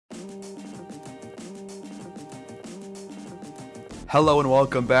Hello and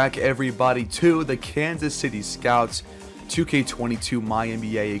welcome back, everybody, to the Kansas City Scouts 2K22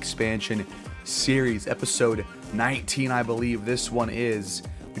 MyNBA expansion series, episode 19, I believe this one is.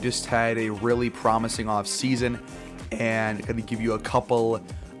 We just had a really promising off season and going to give you a couple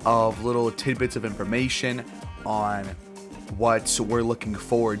of little tidbits of information on what we're looking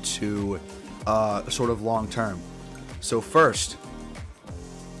forward to sort of long term. So first,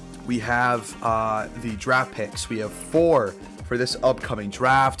 we have the draft picks. We have 4 for this upcoming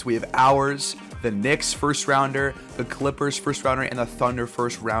draft. We have ours, the Knicks first rounder, the Clippers first rounder, and the Thunder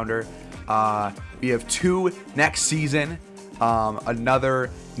first rounder. We have 2 next season,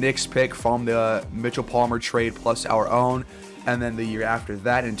 another Knicks pick from the Mitchell Palmer trade plus our own, and then the year after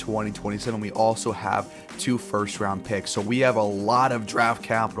that in 2027 we also have 2 first round picks. So we have a lot of draft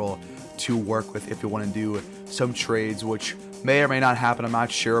capital to work with if you want to do some trades, which may or may not happen. I'm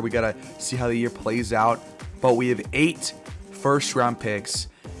not sure. We gotta see how the year plays out, but we have 8 first round picks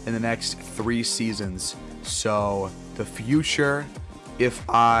in the next 3 seasons. So the future, if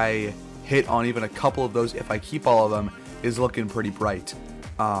I hit on even a couple of those, if I keep all of them, is looking pretty bright.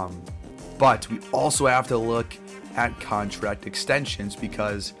 But we also have to look at contract extensions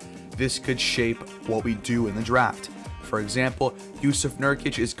because this could shape what we do in the draft. For example, Jusuf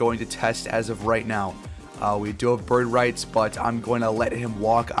Nurkic is going to test as of right now. We do have bird rights, but I'm going to let him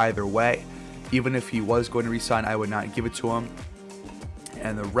walk either way. Even if he was going to resign, I would not give it to him.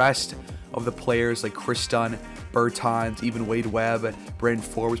 And the rest of the players like Chris Dunn, Bertans, even Wade Webb, Brandon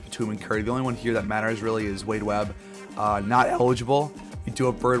Forbes, Batum, and Curry. The only one here that matters really is Wade Webb. Not eligible. We do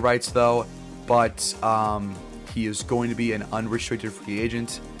have bird rights though, but he is going to be an unrestricted free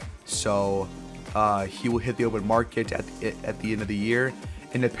agent. So he will hit the open market at the end of the year.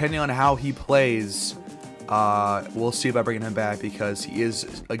 And depending on how he plays, we'll see about bringing him back because he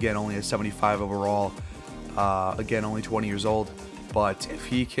is, again, only a 75 overall. Again, only 20 years old. But if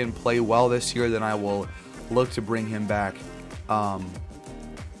he can play well this year, then I will look to bring him back. But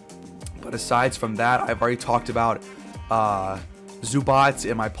aside from that, I've already talked about Zubac,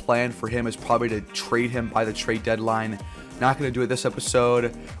 and my plan for him is probably to trade him by the trade deadline. Not going to do it this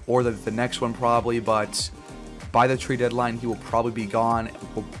episode or the next one probably, but by the trade deadline, he will probably be gone.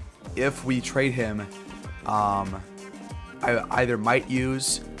 If we trade him, I either might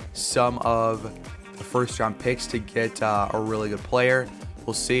use some of the first round picks to get a really good player.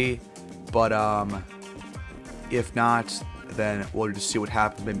 We'll see. But if not, then we'll just see what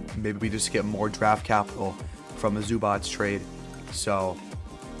happens. Maybe we just get more draft capital from the Zubac trade. So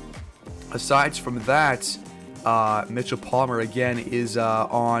aside from that, Mitchell Palmer again is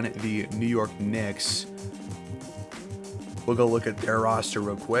on the New York Knicks. We'll go look at their roster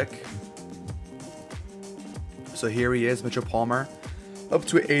real quick. So here he is, Mitchell Palmer, up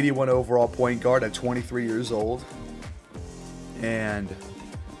to an 81 overall point guard at 23 years old. And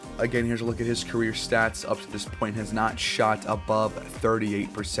again, here's a look at his career stats. Up to this point, has not shot above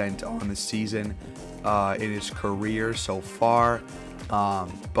 38% on the season in his career so far.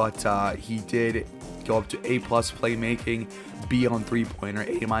 But he did go up to A+ playmaking, B on three-pointer,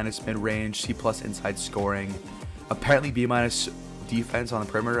 A- mid-range, C+ inside scoring. Apparently B- defense on the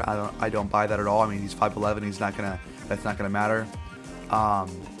perimeter. I don't buy that at all. I mean, he's 5'11". That's not gonna matter.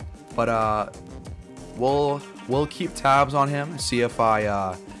 But we'll keep tabs on him. See if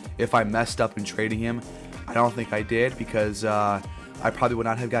I messed up in trading him. I don't think I did because I probably would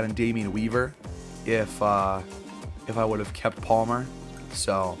not have gotten Damian Weaver if I would have kept Palmer.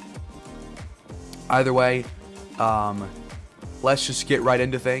 So either way, let's just get right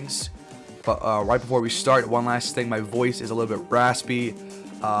into things. But right before we start, one last thing. My voice is a little bit raspy.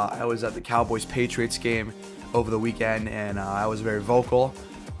 I was at the Cowboys-Patriots game over the weekend, and I was very vocal,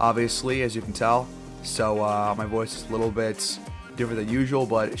 obviously, as you can tell. So my voice is a little bit different than usual,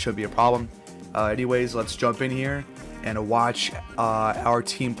 but it shouldn't be a problem. Anyways, let's jump in here and watch our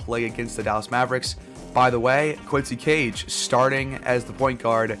team play against the Dallas Mavericks. By the way, Quincy Cage starting as the point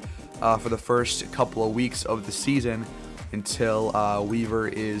guard for the first couple of weeks of the season until Weaver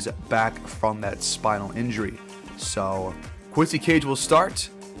is back from that spinal injury. So Quincy Cage will start,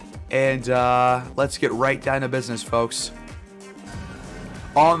 and let's get right down to business, folks.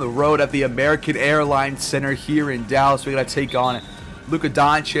 On the road at the American Airlines Center here in Dallas, we're going to take on Luka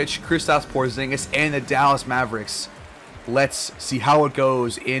Doncic, Kristaps Porzingis, and the Dallas Mavericks. Let's see how it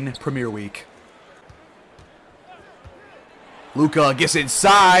goes in Premier Week. Luka gets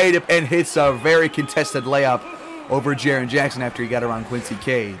inside and hits a very contested layup over Jaren Jackson after he got around Quincy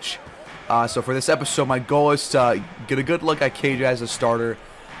Cage. So for this episode, my goal is to get a good look at Cage as a starter.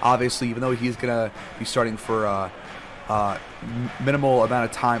 Obviously, even though he's going to be starting for minimal amount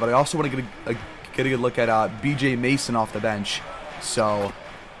of time, but I also want to get a good look at B.J. Mason off the bench So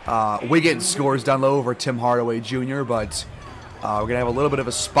Wiggins scores down low over Tim Hardaway Jr., but we're going to have a little bit of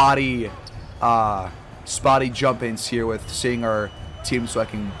a spotty jump-ins here with seeing our team, so I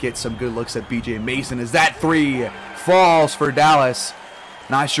can get some good looks at BJ Mason as that three falls for Dallas.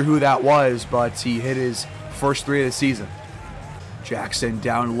 Not sure who that was, but he hit his first three of the season. Jackson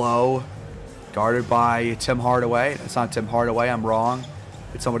down low, guarded by Tim Hardaway. That's not Tim Hardaway, I'm wrong.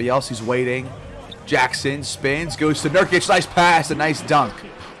 It's somebody else. He's waiting. Jackson spins, goes to Nurkic. Nice pass, a nice dunk.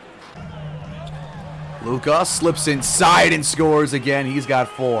 Luka slips inside and scores again. He's got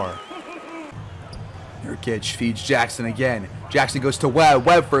 4. Nurkic feeds Jackson again. Jackson goes to Webb.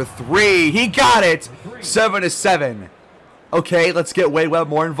 Webb for 3. He got it. 7-7. Okay, let's get Wade Webb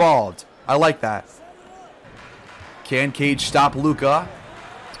more involved. I like that. Can Cage stop Luka?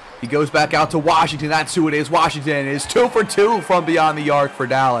 He goes back out to Washington. That's who it is. Washington is 2 for 2 from beyond the arc for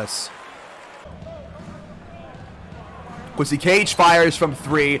Dallas. Quincy Cage fires from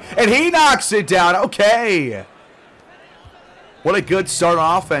 3, and he knocks it down. Okay. What a good start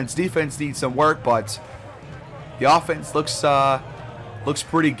on offense. Defense needs some work, but the offense looks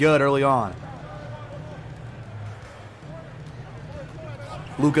pretty good early on.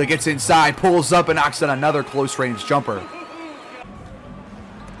 Luka gets inside, pulls up, and knocks down another close-range jumper.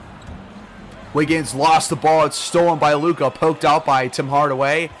 Wiggins lost the ball. It's stolen by Luka, poked out by Tim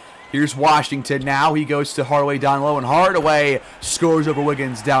Hardaway. Here's Washington now. He goes to Hardaway down low, and Hardaway scores over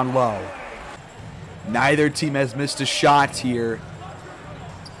Wiggins down low. Neither team has missed a shot here.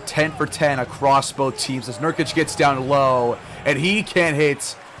 10 for 10 across both teams as Nurkic gets down low, and he can't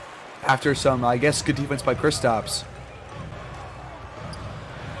hit after some, I guess, good defense by Kristaps.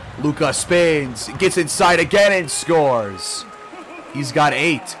 Luka spins, gets inside again, and scores. He's got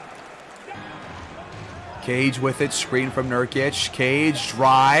 8. Cage with it, screen from Nurkic. Cage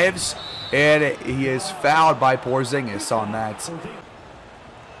drives, and he is fouled by Porzingis on that.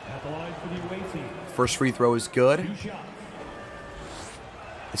 First free throw is good.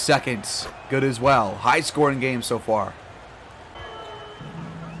 The second's good as well. High-scoring game so far.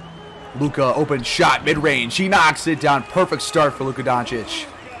 Luka open shot, mid-range. He knocks it down. Perfect start for Luka Doncic,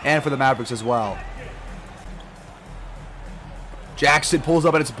 and for the Mavericks as well. Jackson pulls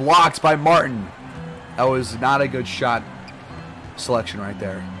up, and it's blocked by Martin. That was not a good shot selection right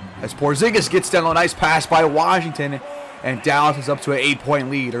there. As Porzingis gets down, a nice pass by Washington, and Dallas is up to an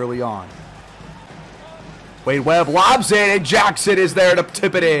 8-point lead early on. Wade Webb lobs it, and Jackson is there to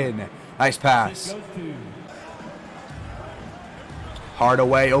tip it in. Nice pass.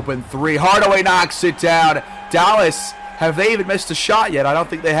 Hardaway open 3. Hardaway knocks it down. Dallas, have they even missed a shot yet? I don't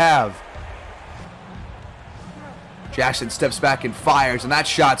think they have. Jackson steps back and fires, and that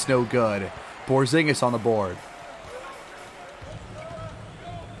shot's no good. Porzingis on the board.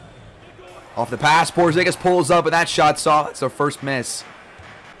 Off the pass, Porzingis pulls up, and that shot's off. That's their first miss.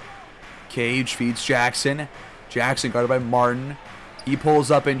 Cage feeds Jackson. Jackson guarded by Martin. He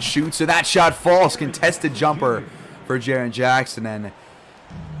pulls up and shoots, and that shot falls. Contested jumper for Jaren Jackson. And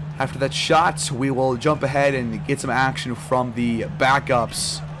after that shot, we will jump ahead and get some action from the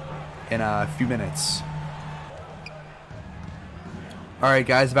backups in a few minutes. All right,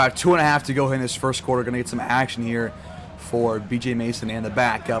 guys, about 2.5 to go in this first quarter. Going to get some action here for BJ Mason and the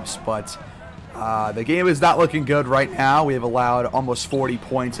backups, but the game is not looking good right now. We have allowed almost 40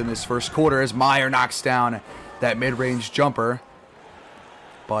 points in this first quarter as Meyer knocks down that mid-range jumper.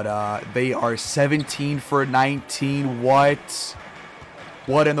 But they are 17 for 19. What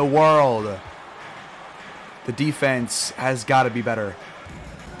in the world? The defense has got to be better.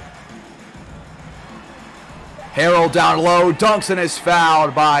 Harrell down low, dunks and is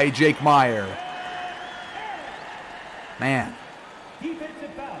fouled by Jake Meyer. Man.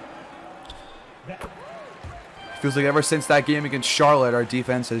 Feels like ever since that game against Charlotte, our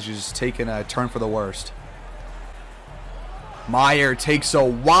defense has just taken a turn for the worst. Meyer takes a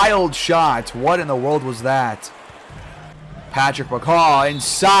wild shot. What in the world was that? Patrick McCaw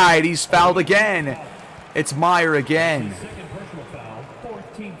inside. He's fouled again. It's Meyer again.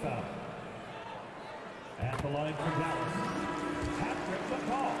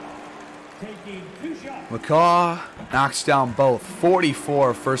 McCaw knocks down both.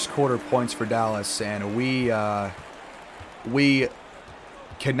 44 first quarter points for Dallas, and we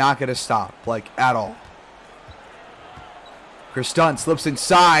cannot get a stop, like, at all. Chris Dunn slips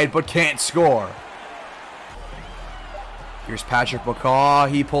inside but can't score. Here's Patrick McCaw.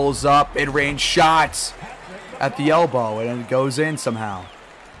 He pulls up, mid-range shots at the elbow, and it goes in somehow.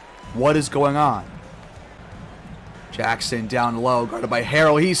 What is going on? Jackson down low, guarded by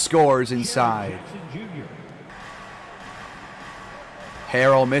Harrell. He scores inside.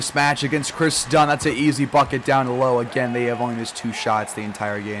 Harrell mismatch against Chris Dunn. That's an easy bucket down low. Again, they have only missed 2 shots the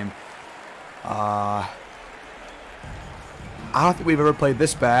entire game. I don't think we've ever played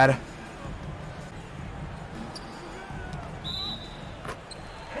this bad.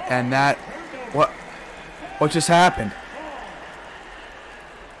 And that, what just happened?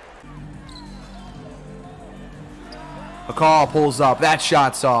 McCall pulls up. That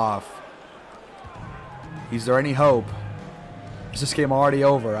shot's off. Is there any hope? Is this game already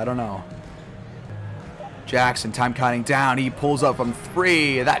over? I don't know. Jackson, time counting down. He pulls up from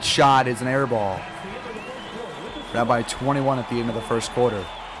 3. That shot is an air ball. Down by 21 at the end of the first quarter.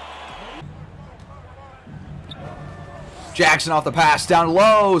 Jackson off the pass, down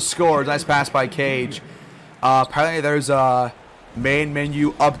low, scores. Nice pass by Cage. Apparently there's a main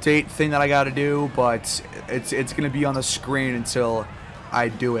menu update thing that I got to do, but it's going to be on the screen until I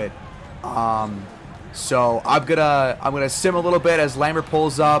do it. So I'm gonna sim a little bit as Lambert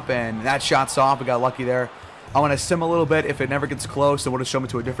pulls up, and that shot's off. We got lucky there. I want to sim a little bit. If it never gets close, then we'll just show me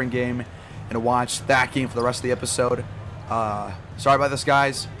to a different game and watch that game for the rest of the episode. Sorry about this,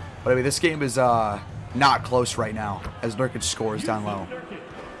 guys, but I mean, this game is not close right now as Nurkic scores down low.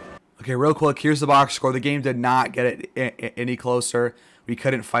 Okay, real quick, here's the box score. The game did not get it any closer. We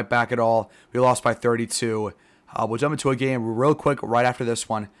couldn't fight back at all. We lost by 32. We'll jump into a game real quick right after this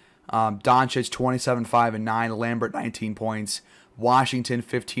one. Doncic 27-5-9, Lambert 19 points, Washington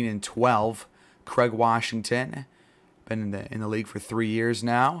 15-12. Craig Washington, been in the league for 3 years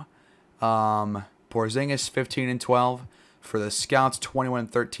now. Porzingis 15-12 for the Scouts,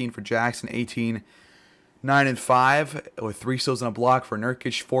 21-13 for Jackson, 18-9-5 with 3 steals and a block for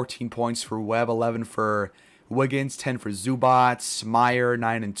Nurkic, 14 points for Webb, 11 for Wiggins, 10 for Zubats, Meyer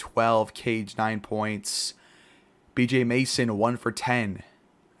 9-12, Cage 9 points, BJ Mason 1 for 10.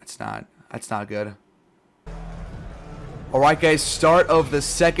 That's not good. All right, guys, start of the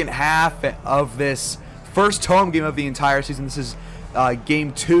second half of this first home game of the entire season. This is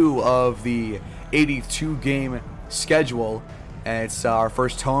game 2 of the 82-game schedule, and it's our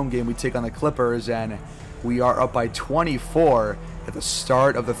first home game. We take on the Clippers, and we are up by 24 at the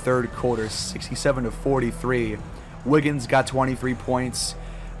start of the third quarter, 67-43. Wiggins got 23 points.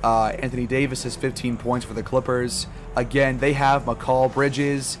 Anthony Davis has 15 points for the Clippers. Again, they have McCall,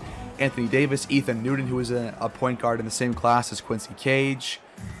 Bridges, Anthony Davis, Ethan Newton, who is a point guard in the same class as Quincy Cage.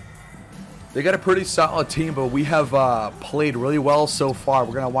 They got a pretty solid team, but we have played really well so far.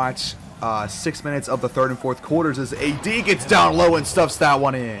 We're going to watch 6 minutes of the third and fourth quarters as AD gets down low and stuffs that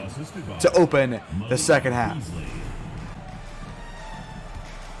one in to open the second half.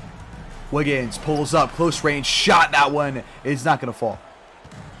 Wiggins pulls up, close range shot. That one is not going to fall.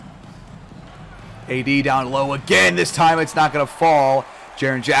 AD down low again. This time it's not going to fall.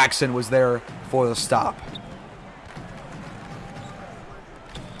 Jaren Jackson was there for the stop.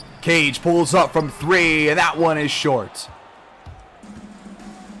 Cage pulls up from 3, and that one is short.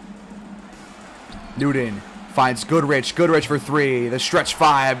 Newton finds Goodrich. Goodrich for 3. The stretch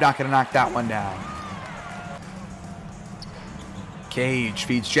 5. Not going to knock that one down. Cage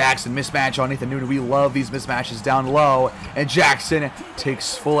feeds Jackson. Mismatch on Ethan Newton. We love these mismatches down low. And Jackson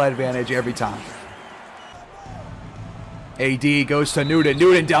takes full advantage every time. AD goes to Newton.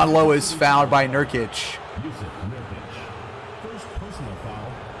 Newton down low is fouled by Nurkic. First personal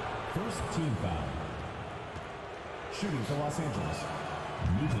foul. First team foul. Shooting for Los Angeles.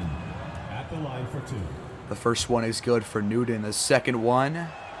 Newton at the line for 2. The first one is good for Newton. The second one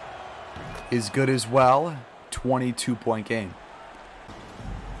is good as well. 22-point game.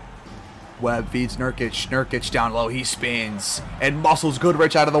 Webb feeds Nurkic. Nurkic down low. He spins and muscles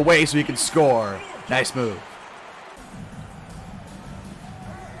Goodrich out of the way so he can score. Nice move.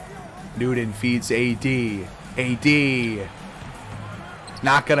 Newton feeds AD. AD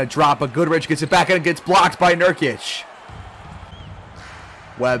not going to drop, but Goodrich gets it back and it gets blocked by Nurkic.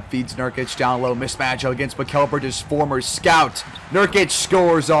 Webb feeds Nurkic down low. Mismatch against Mikal Bridges' former scout. Nurkic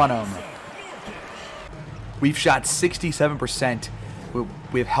scores on him. We've shot 67%.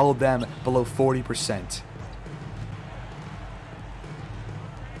 We've held them below 40%.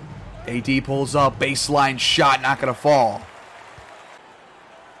 AD pulls up. Baseline shot. Not going to fall.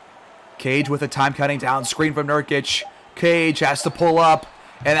 Cage with a time cutting down. Screen from Nurkic. Cage has to pull up.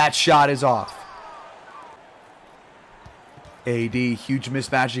 And that shot is off. AD, huge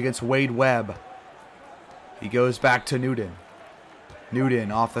mismatch against Wade Webb. He goes back to Newton.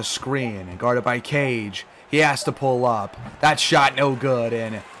 Newton off the screen and guarded by Cage. He has to pull up. That shot no good,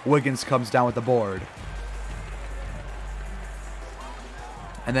 and Wiggins comes down with the board.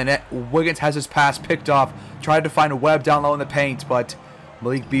 And then Wiggins has his pass picked off. Tried to find a Webb down low in the paint, but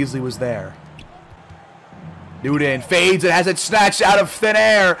Malik Beasley was there. Newton fades and has it snatched out of thin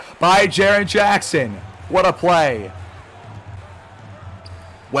air by Jaren Jackson. What a play.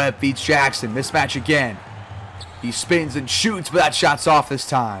 Webb beats Jackson. Mismatch again. He spins and shoots, but that shot's off this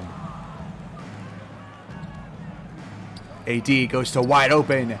time. AD goes to wide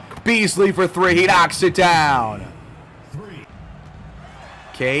open. Beasley for three. He knocks it down.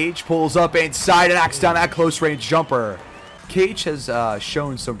 Cage pulls up inside and knocks down that close range jumper. Cage has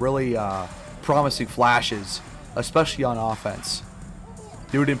shown some really promising flashes, especially on offense.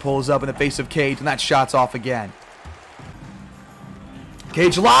 Newton pulls up in the face of Cage, and that shot's off again.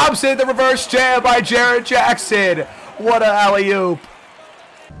 Cage lobs in the reverse jam by Jaren Jackson. What a alley-oop.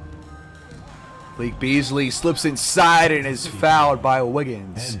 Malik Beasley slips inside and is fouled by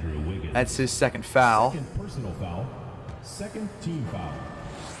Wiggins. That's his second foul. Second personal foul. Second team foul.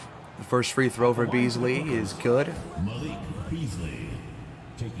 The first free throw for Beasley is good. Malik Beasley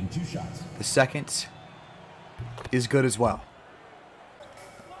taking 2 shots. The second is good as well.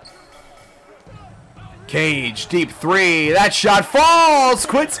 Cage, deep three. That shot falls.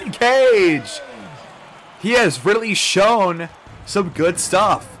 Quincy Cage. He has really shown some good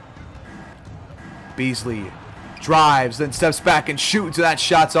stuff. Beasley drives, then steps back and shoots, and that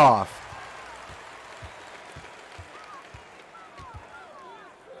shot's off.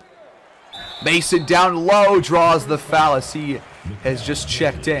 Mason down low draws the foul as he has just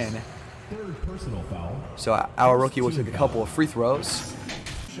checked in. Third personal foul. So our rookie will take a couple of free throws.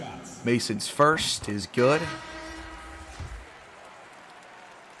 Mason's first is good.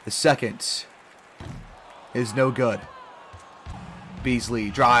 The second is no good. Beasley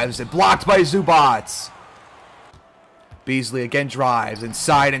drives and blocked by Zubac. Beasley again drives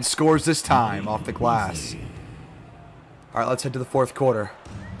inside and scores this time off the glass. All right, let's head to the fourth quarter.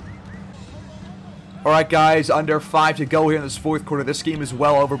 All right, guys, under 5 to go here in this fourth quarter. This game is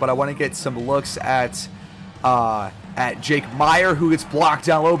well over, but I want to get some looks at Jake Meyer, who gets blocked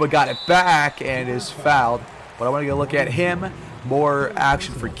down low but got it back and is fouled. But I want to get a look at him. More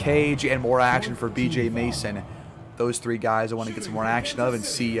action for Cage and more action for BJ Mason. Those three guys I want to get some more action of and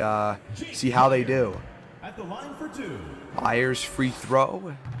see how they do. At the line for 2. Meyer's free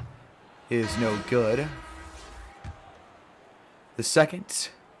throw is no good. The second,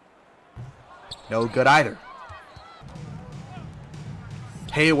 no good either.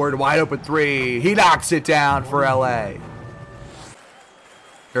 Hayward wide open three. He knocks it down for LA.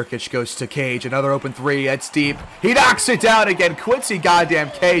 Nurkic goes to Cage. Another open three. That's deep. He knocks it down again. Quincy goddamn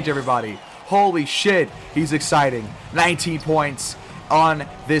Cage, everybody. Holy shit. He's exciting. 19 points on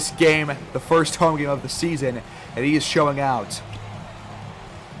this game. The first home game of the season. And he is showing out.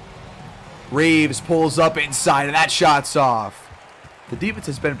 Reeves pulls up inside and that shot's off. The defense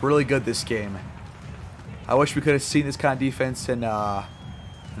has been really good this game. I wish we could have seen this kind of defense in the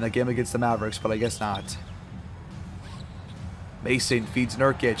game against the Mavericks, but I guess not. Mason feeds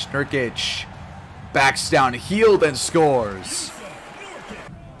Nurkic. Nurkic backs down, healed, and scores.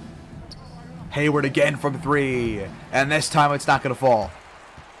 Hayward again from 3, and this time it's not going to fall.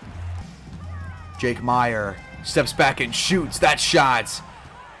 Jake Meyer steps back and shoots. That shot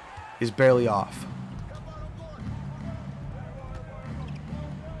is barely off.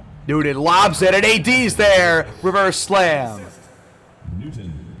 Newton lobs it, and AD's there. Reverse slam.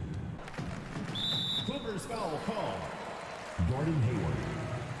 Newton. Clippers foul call. Gordon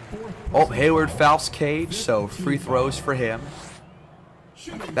Hayward. Oh, Hayward fouls Cage, so free throws for him.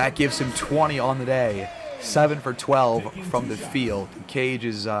 That gives him 20 on the day. 7 for 12 from the field. Cage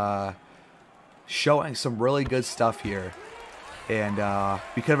is showing some really good stuff here. And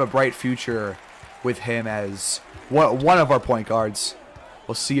we could have a bright future with him as one of our point guards.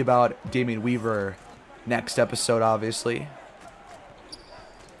 We'll see about Damian Weaver next episode, obviously.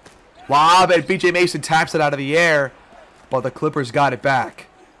 Lob, and BJ Mason taps it out of the air, but the Clippers got it back.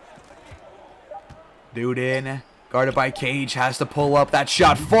 Newton, guarded by Cage, has to pull up. That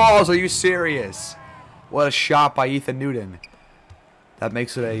shot falls. Are you serious? What a shot by Ethan Newton. That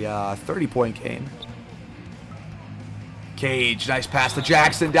makes it a 30-point game. Cage, nice pass to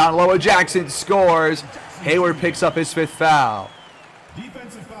Jackson, down low, and Jackson scores. Hayward picks up his 5th foul.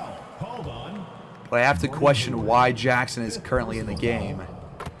 Defensive foul called on. But I have to question why Jackson is currently in the game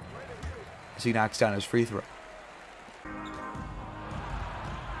as he knocks down his free throw.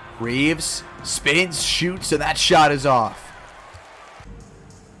 Reeves spins, shoots, and that shot is off.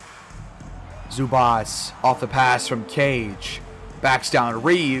 Zubac off the pass from Cage. Backs down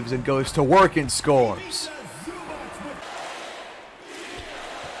Reeves and goes to work and scores.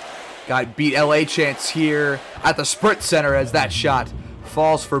 Got beat LA chance here at the Sprint Center as that shot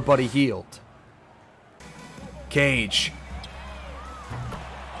falls for Buddy Hield. Cage.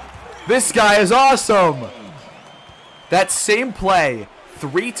 This guy is awesome. That same play,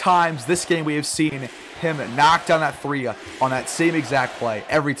 3 times this game we have seen him knock down that 3 on that same exact play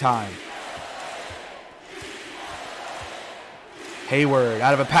every time. Hayward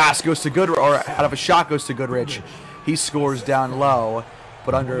out of a pass goes to Goodrich, or out of a shot goes to Goodrich. He scores down low,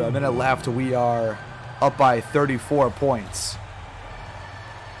 but under a minute left, we are up by 34 points.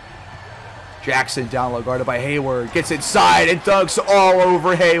 Jackson down low, guarded by Hayward. Gets inside and dunks all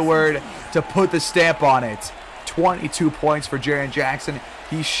over Hayward to put the stamp on it. 22 points for Jaren Jackson.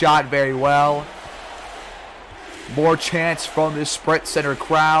 He shot very well. More chance from this Sprint Center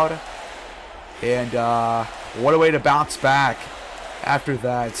crowd. And what a way to bounce back after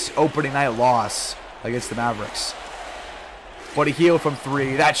that opening night loss against the Mavericks. But he healed from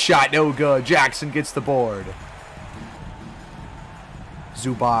 3. That shot no good. Jackson gets the board.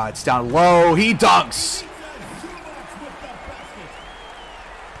 Zubac down low. He dunks.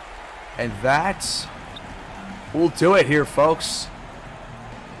 And that will do it here, folks.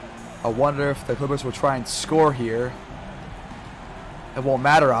 I wonder if the Clippers will try and score here. It won't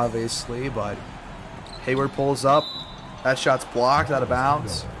matter, obviously, but Hayward pulls up. That shot's blocked out of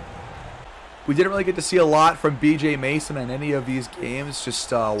bounds. We didn't really get to see a lot from BJ Mason in any of these games.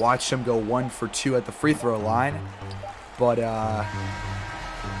 Just watched him go 1 for 2 at the free throw line. But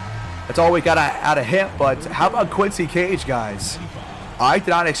that's all we got out of him. But how about Quincy Cage, guys? I did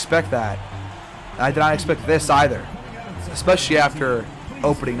not expect that. I did not expect this either, especially after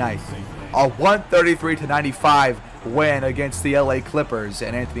opening night. A 133-95 win against the LA Clippers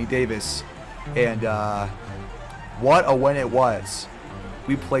and Anthony Davis. And what a win it was.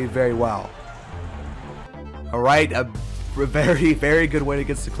 We played very well. All right, a very, very good win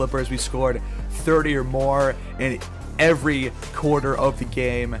against the Clippers. We scored 30 or more in every quarter of the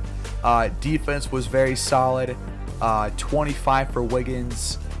game. Defense was very solid. 25 for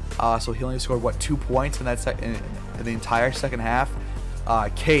Wiggins. So he only scored, what, 2 points in that in the entire second half.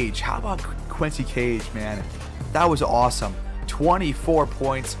 Cage, how about Quincy Cage, man? That was awesome. 24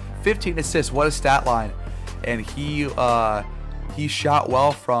 points, 15 assists. What a stat line! And he shot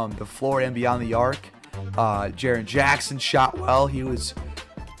well from the floor and beyond the arc. Jaren Jackson shot well. He was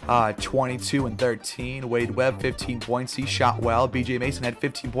 22 and 13. Wade Webb 15 points. He shot well. BJ Mason had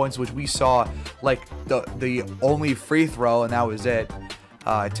 15 points, which we saw like the only free throw, and that was it.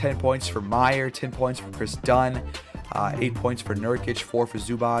 10 points for Meyer, 10 points for Chris Dunn, 8 points for Nurkic, 4 for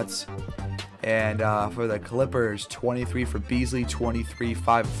Zubac. And for the Clippers, 23 for Beasley, 23,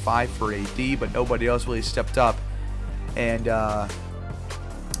 5 for AD, but nobody else really stepped up. And how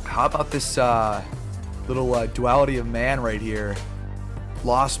about this little duality of man right here?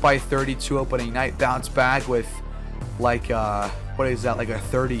 Lost by 32 opening night, bounced back with like what is that, like a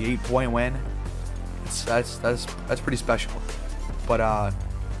 38-point win? That's pretty special. But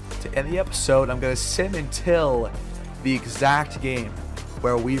to end the episode, I'm gonna sim until the exact game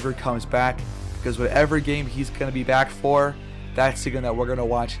where Weaver comes back, because whatever game he's gonna be back for, that's the game that we're gonna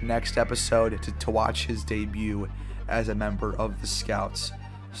watch next episode to watch his debut as a member of the Scouts.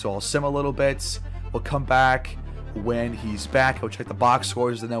 So I'll sim a little bit. We'll come back when he's back. We'll check the box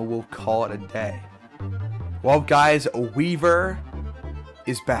scores, and then we'll call it a day. Well, guys, Weaver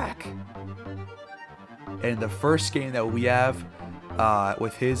is back. And the first game that we have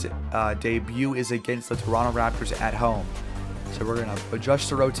with his debut is against the Toronto Raptors at home. So we're going to adjust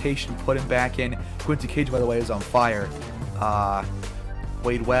the rotation, put him back in. Quincy Cage, by the way, is on fire.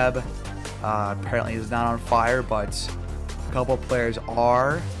 Wade Webb apparently is not on fire, but a couple players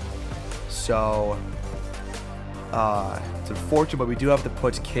are. So it's unfortunate, but we do have to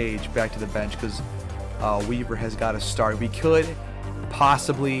put Cage back to the bench because Weaver has got to start. We could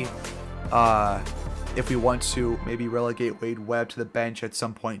possibly, if we want to, maybe relegate Wade Webb to the bench at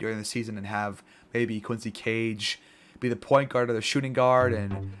some point during the season and have maybe Quincy Cage be the point guard or the shooting guard,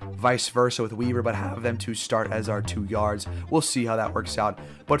 and vice versa with Weaver, but have them two start as our 2 guards. We'll see how that works out.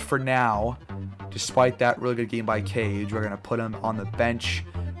 But for now, despite that really good game by Cage, we're going to put him on the bench.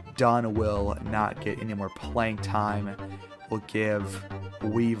 Dunn will not get any more playing time. We'll give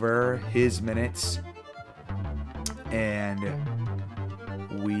Weaver his minutes, and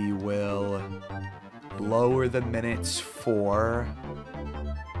we will lower the minutes for...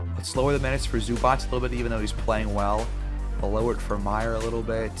 Let's lower the minutes for Zubac a little bit, even though he's playing well. We'll lower it for Meyer a little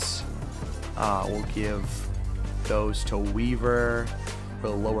bit. We'll give those to Weaver.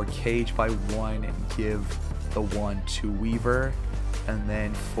 We'll lower Cage by 1 and give the 1 to Weaver. And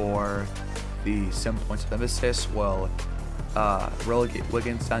then for the 7 points of emphasis, we'll relegate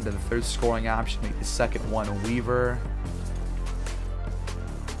Wiggins down to the 3rd scoring option, make the 2nd one Weaver.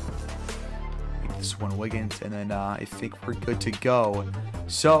 This one Wiggins, and then I think we're good to go.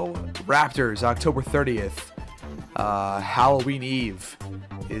 So Raptors, October 30th. Halloween Eve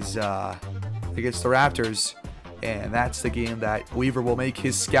is against the Raptors, and that's the game that Weaver will make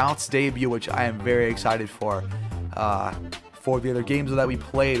his Scouts debut, which I am very excited for. For the other games that we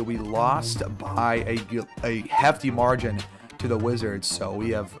played, we lost by a hefty margin to the Wizards, so we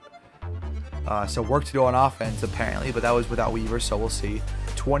have some work to do on offense apparently, but that was without Weaver, so we'll see.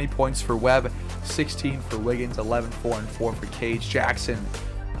 20 points for Webb, 16 for Wiggins, 11, 4, and 4 for Cage. Jackson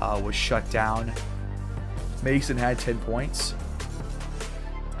was shut down. Mason had 10 points.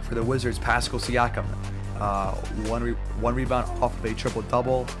 For the Wizards, Pascal Siakam, one rebound off of a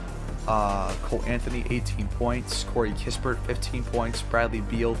triple-double. Cole Anthony, 18 points. Corey Kispert, 15 points. Bradley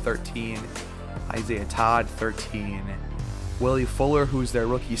Beal, 13. Isaiah Todd, 13. Willie Fuller, who's their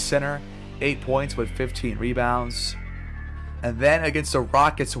rookie center, 8 points with 15 rebounds. And then against the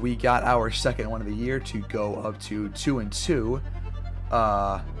Rockets, we got our second one of the year to go up to 2-2.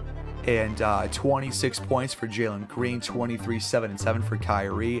 And 26 points for Jalen Green, 23, 7, and 7 for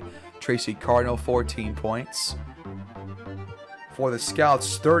Kyrie. Tracy Cardinal, 14 points. For the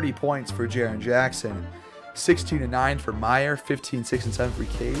Scouts, 30 points for Jaren Jackson, 16 and 9 for Meyer, 15, 6, and 7 for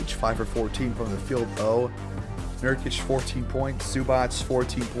Cage, 5 for 14 from the field though. Nurkic, 14 points. Zubats,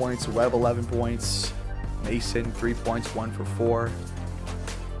 14 points. Webb, 11 points. Mason, 3 points, 1 for 4.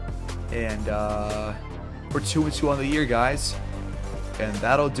 And we're 2-2 on the year, guys. And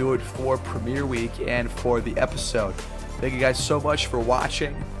that'll do it for Premiere Week and for the episode. Thank you guys so much for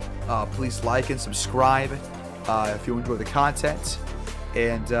watching. Please like and subscribe if you enjoy the content.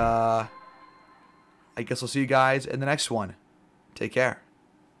 And I guess I'll see you guys in the next one. Take care.